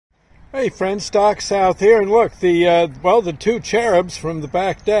Hey friends, Doc South here, and look, the two cherubs from the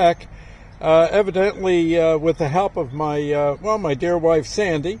back deck, evidently with the help of my dear wife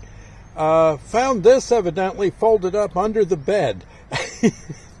Sandy, found this evidently folded up under the bed.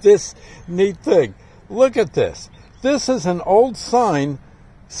 This neat thing. Look at this. This is an old sign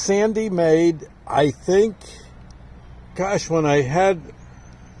Sandy made, I think, gosh, when I had,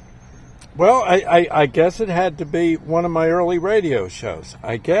 well, I guess it had to be one of my early radio shows,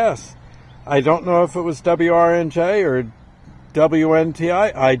 I guess. I don't know if it was WRNJ or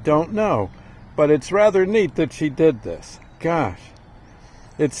WNTI. I don't know. But it's rather neat that she did this. Gosh.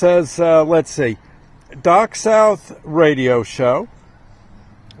 It says, let's see, Doc South Radio Show.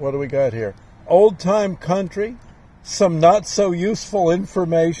 What do we got here? Old Time Country. Some not so useful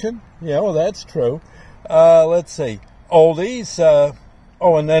information. Yeah, well, that's true. Let's see. Oldies.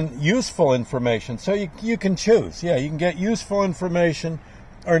 Oh, and then useful information. So you can choose. Yeah, you can get useful information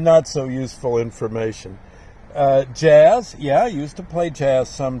or not so useful information. Jazz, yeah, I used to play jazz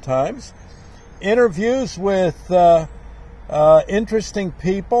sometimes. Interviews with interesting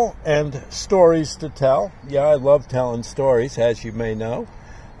people and stories to tell. Yeah, I love telling stories, as you may know.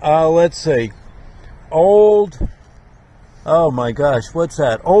 Let's see. Oh my gosh, what's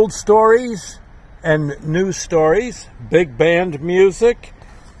that? Old stories and new stories. Big band music.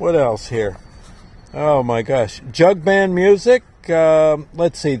 What else here? Oh my gosh. Jug band music.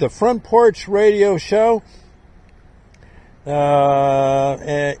 Let's see, the Front Porch Radio Show, in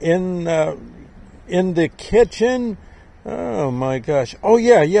the kitchen. Oh my gosh. Oh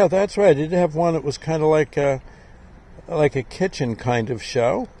yeah, that's right. It did have one that was kind of like a kitchen kind of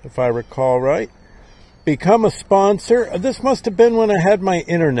show, if I recall right. Become a sponsor. This must have been when I had my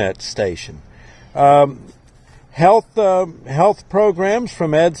internet station. Health programs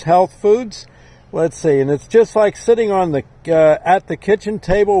from Ed's Health Foods. Let's see, and it's just like sitting on the at the kitchen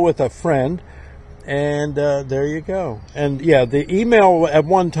table with a friend, and there you go. And yeah, the email at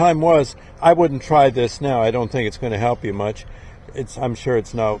one time was, I wouldn't try this now. I don't think it's going to help you much. I'm sure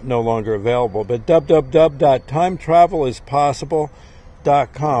it's no longer available. But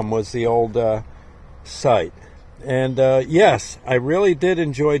www.timetravelispodsible.com was the old site. And yes, I really did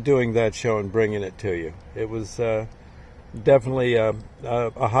enjoy doing that show and bringing it to you. It was definitely a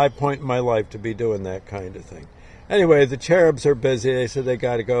high point in my life to be doing that kind of thing. Anyway, the cherubs are busy. They said they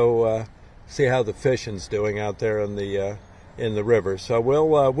got to go see how the fishing's doing out there in the river. So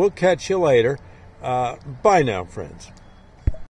we'll catch you later. Bye now, friends.